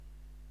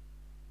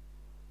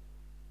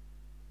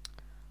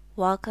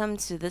Welcome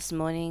to this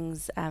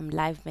morning's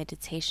live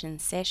meditation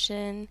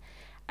session.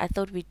 I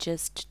thought we'd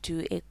just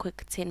do a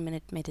quick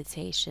 10-minute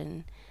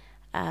meditation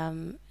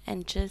and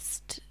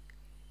just,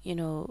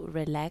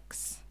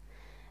 relax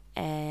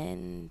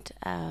and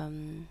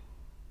kind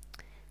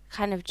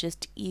of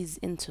just ease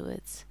into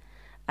it.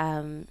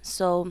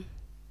 So,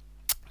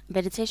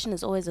 meditation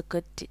is always a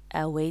good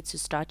way to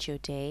start your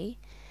day.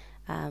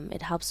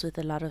 It helps with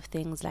a lot of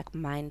things like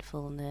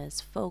mindfulness,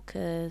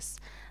 focus,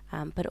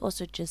 but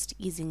also just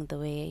easing the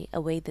way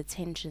away the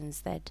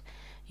tensions that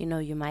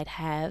you might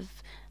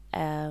have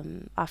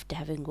after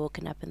having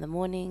woken up in the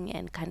morning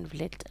and kind of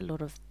let a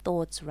lot of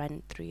thoughts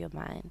run through your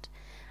mind.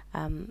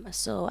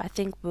 So I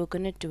think we're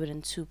gonna do it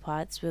in two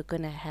parts. We're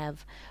gonna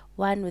have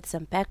one with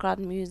some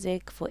background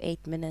music for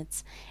 8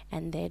 minutes,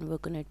 and then we're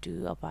gonna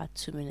do about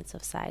 2 minutes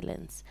of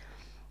silence.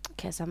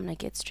 Okay, so I'm gonna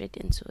get straight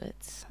into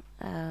it.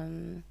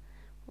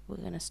 We're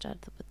gonna start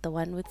with the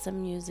one with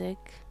some music.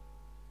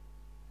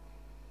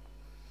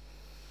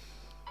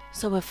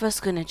 So we're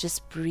first gonna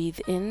just breathe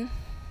in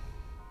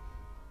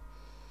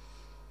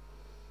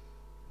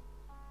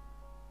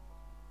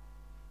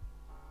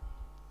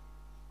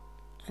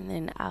and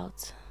then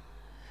out.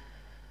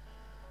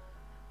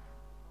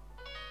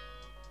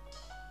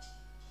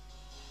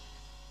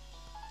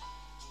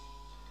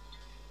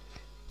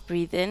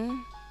 Breathe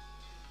in.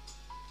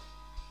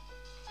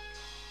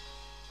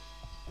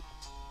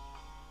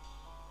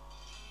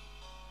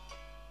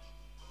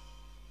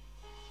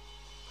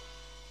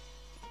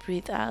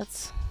 Breathe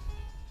out.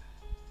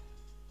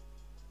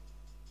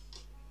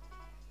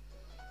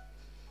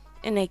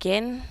 In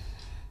again.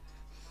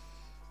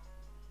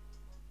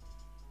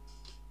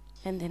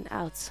 And then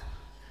out.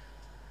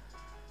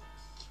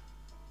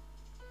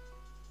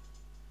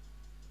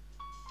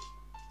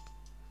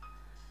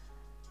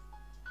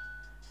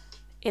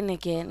 In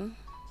again.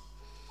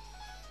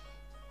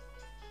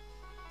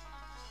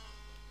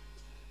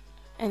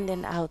 And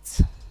then out.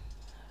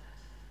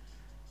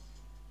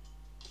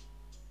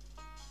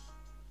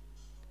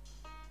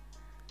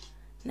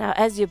 Now,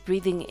 as you're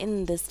breathing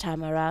in this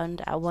time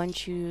around, I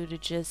want you to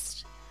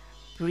just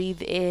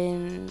breathe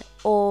in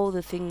all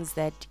the things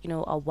that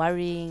are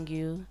worrying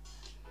you,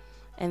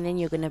 and then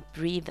you're gonna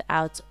breathe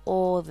out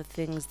all the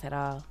things that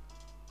are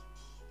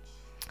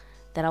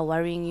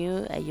worrying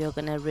you, and you're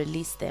gonna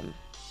release them,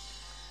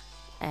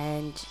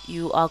 and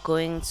you are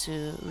going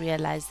to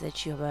realize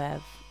that you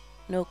have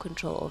no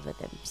control over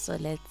them. So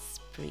let's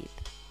breathe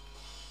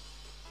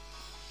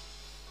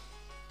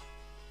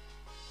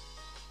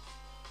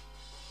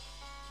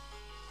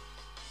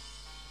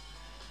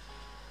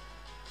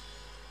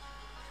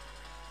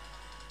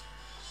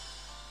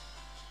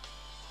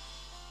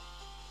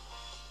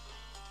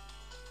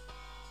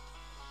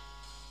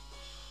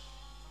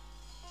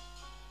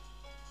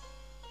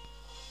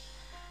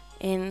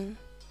in,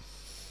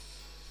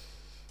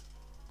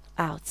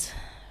 out.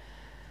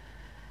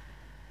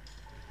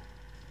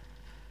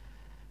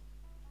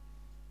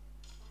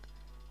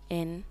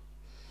 In,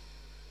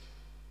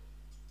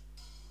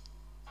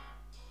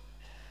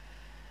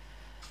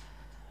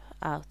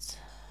 out.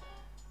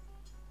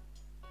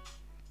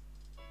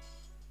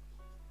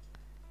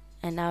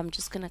 And now I'm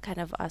just gonna kind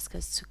of ask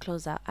us to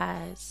close our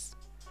eyes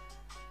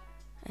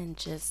and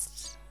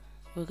just,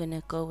 we're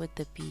gonna go with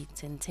the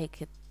beat and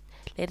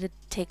let it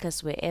take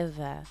us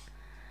wherever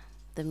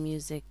the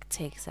music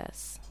takes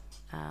us.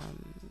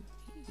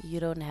 You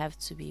don't have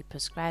to be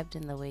prescribed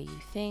in the way you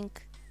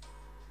think.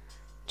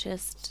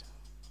 Just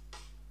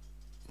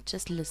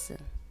listen.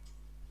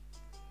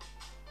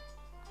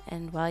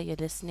 And while you're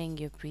listening,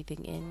 you're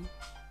breathing in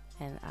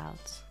and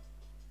out.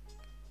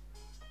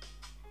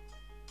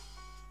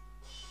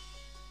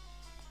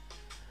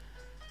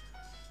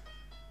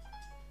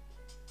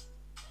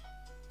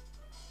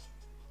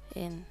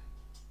 In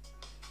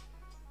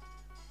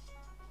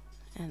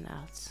and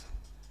out.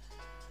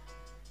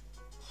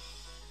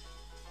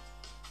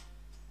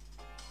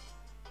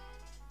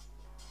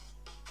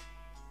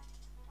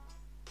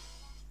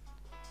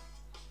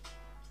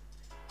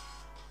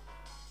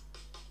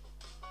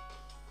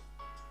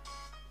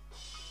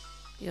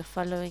 You're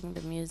following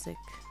the music.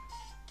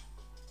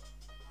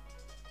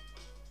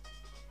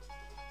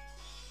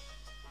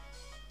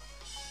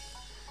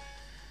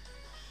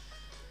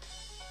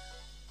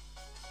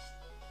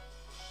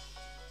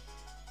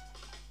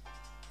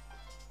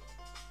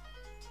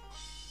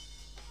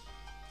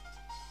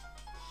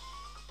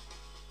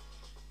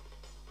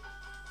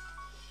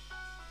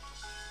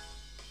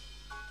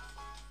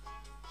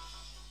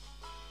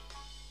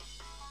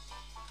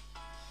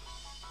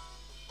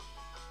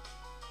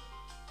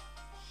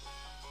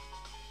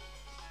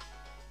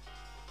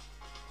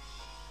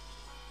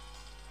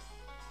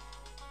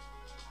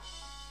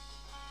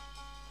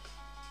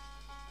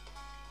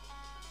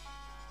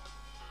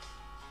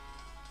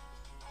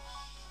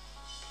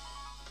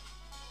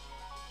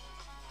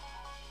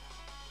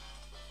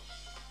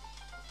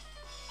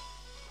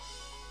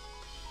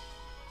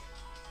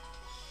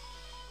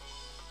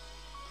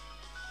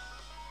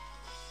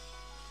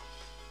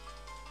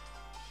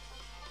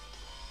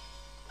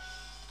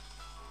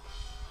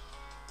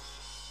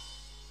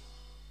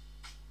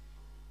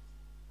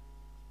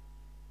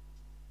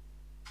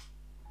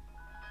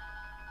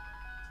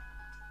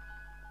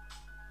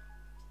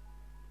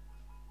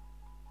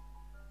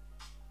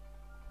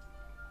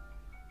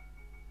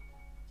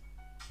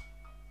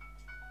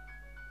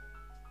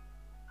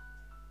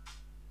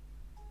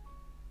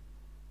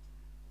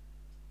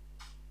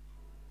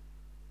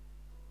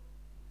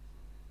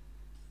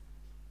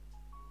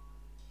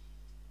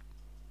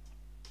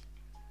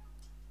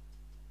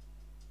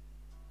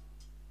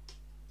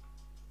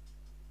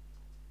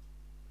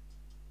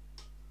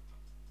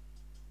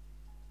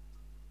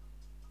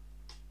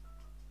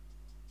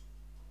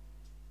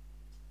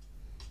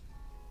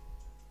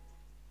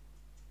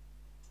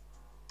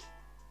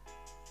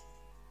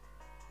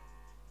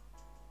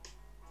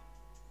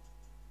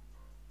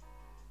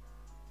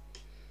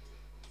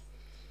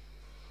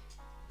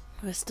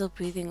 We're still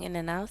breathing in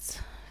and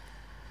out.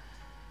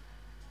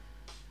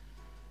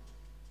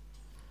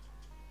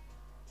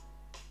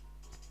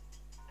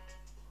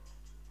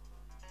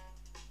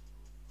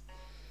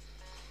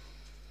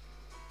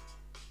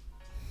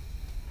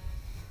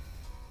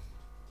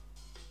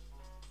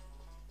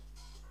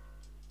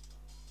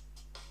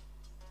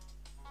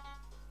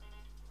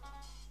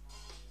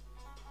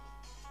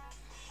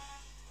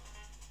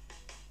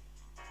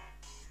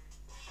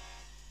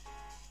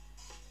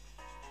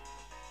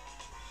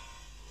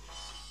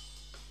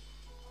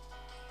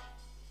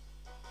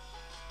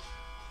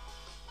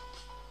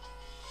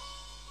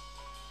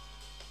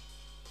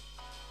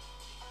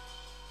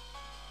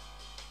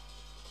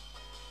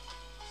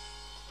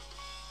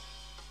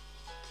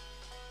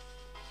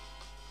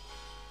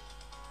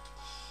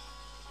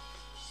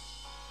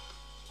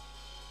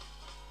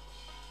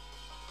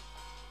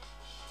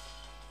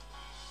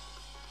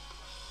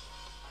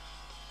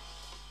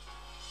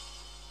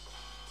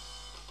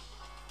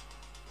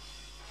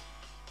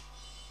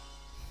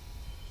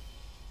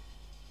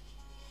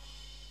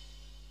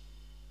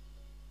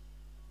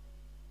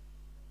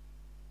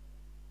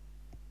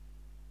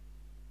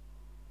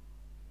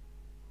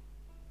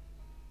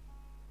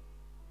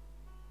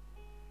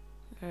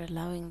 We're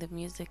allowing the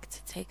music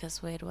to take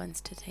us where it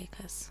wants to take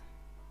us.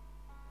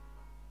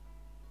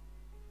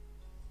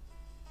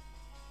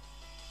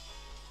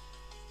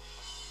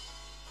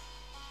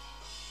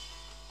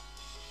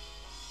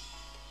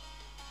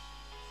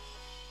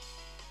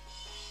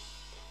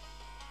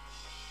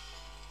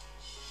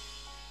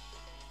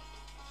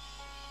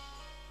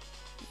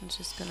 I'm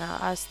just gonna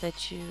ask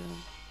that you,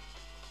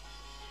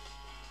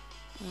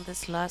 in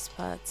this last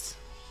part,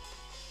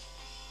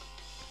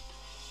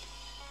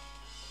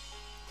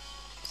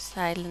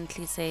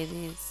 silently say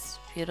these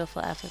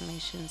beautiful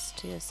affirmations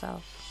to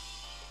yourself.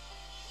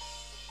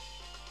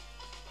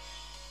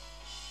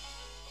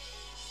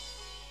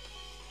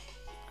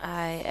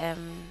 I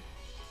am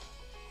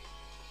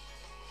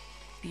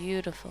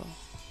beautiful.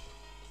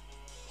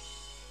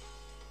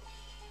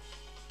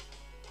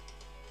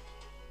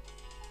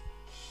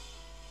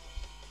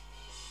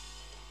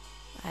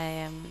 I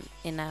am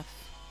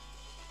enough.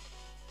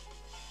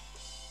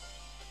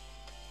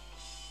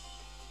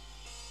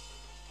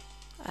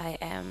 I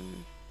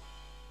am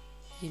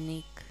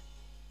unique.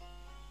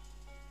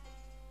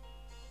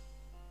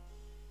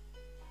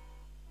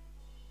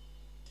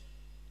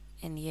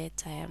 And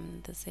yet I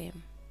am the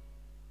same.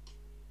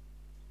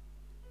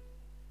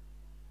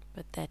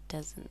 But that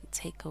doesn't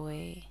take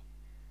away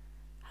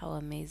how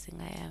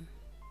amazing I am.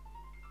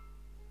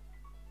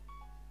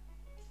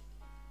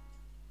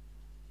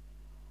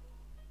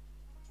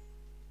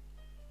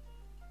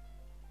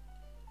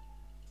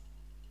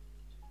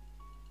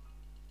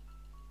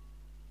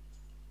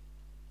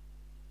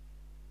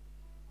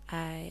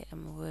 I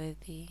am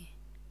worthy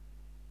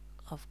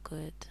of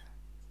good.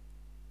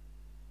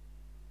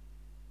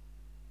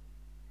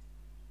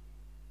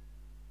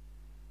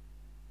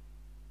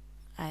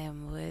 I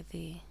am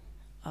worthy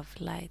of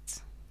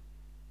light.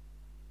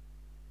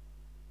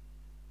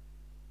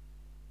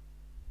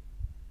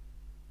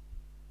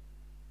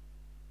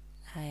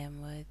 I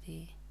am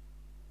worthy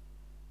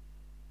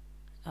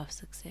of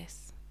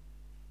success.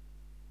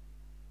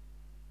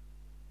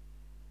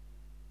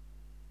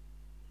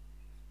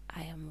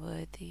 I am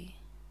worthy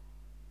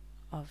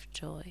of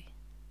joy.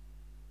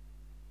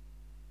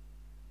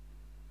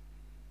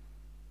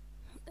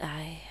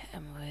 I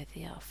am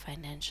worthy of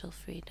financial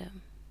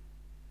freedom.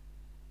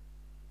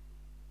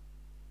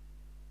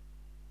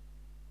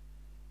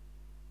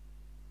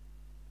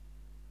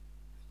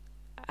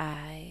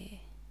 I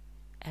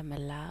am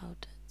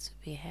allowed to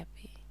be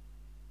happy.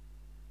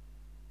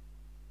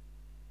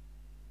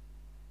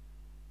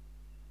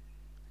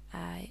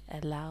 I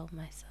allow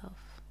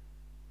myself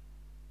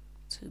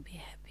to be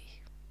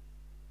happy.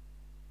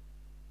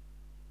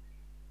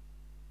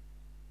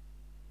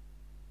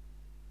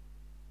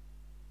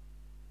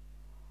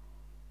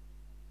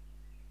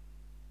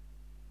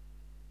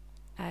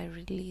 I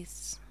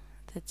release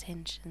the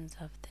tensions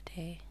of the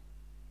day.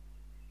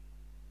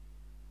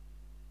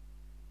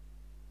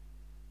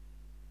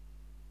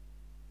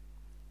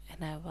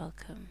 And I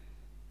welcome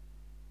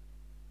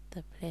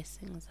the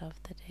blessings of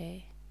the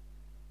day.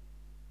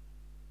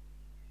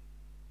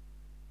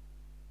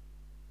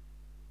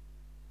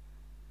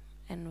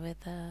 And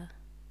whether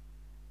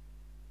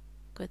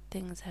good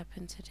things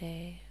happen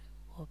today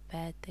or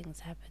bad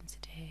things happen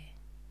today,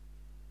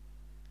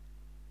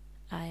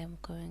 I am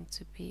going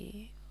to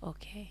be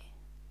okay.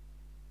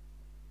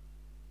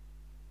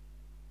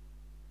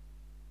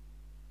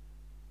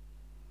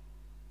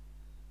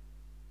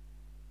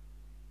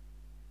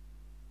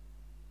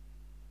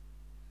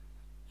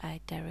 I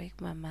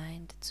direct my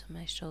mind to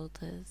my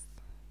shoulders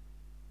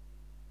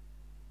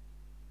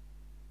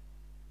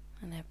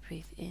and I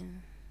breathe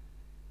in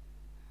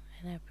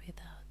and I breathe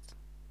out.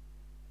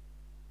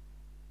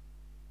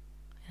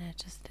 And I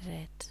just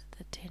let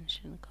the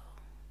tension go.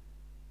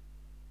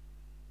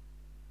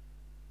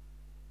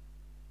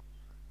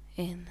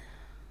 In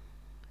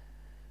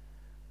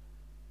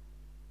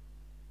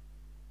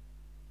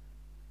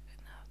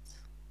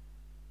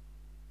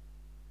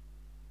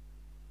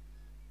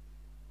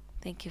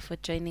Thank you for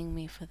joining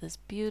me for this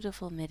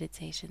beautiful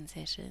meditation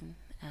session,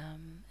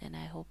 and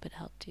I hope it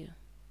helped you.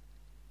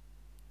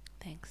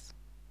 Thanks.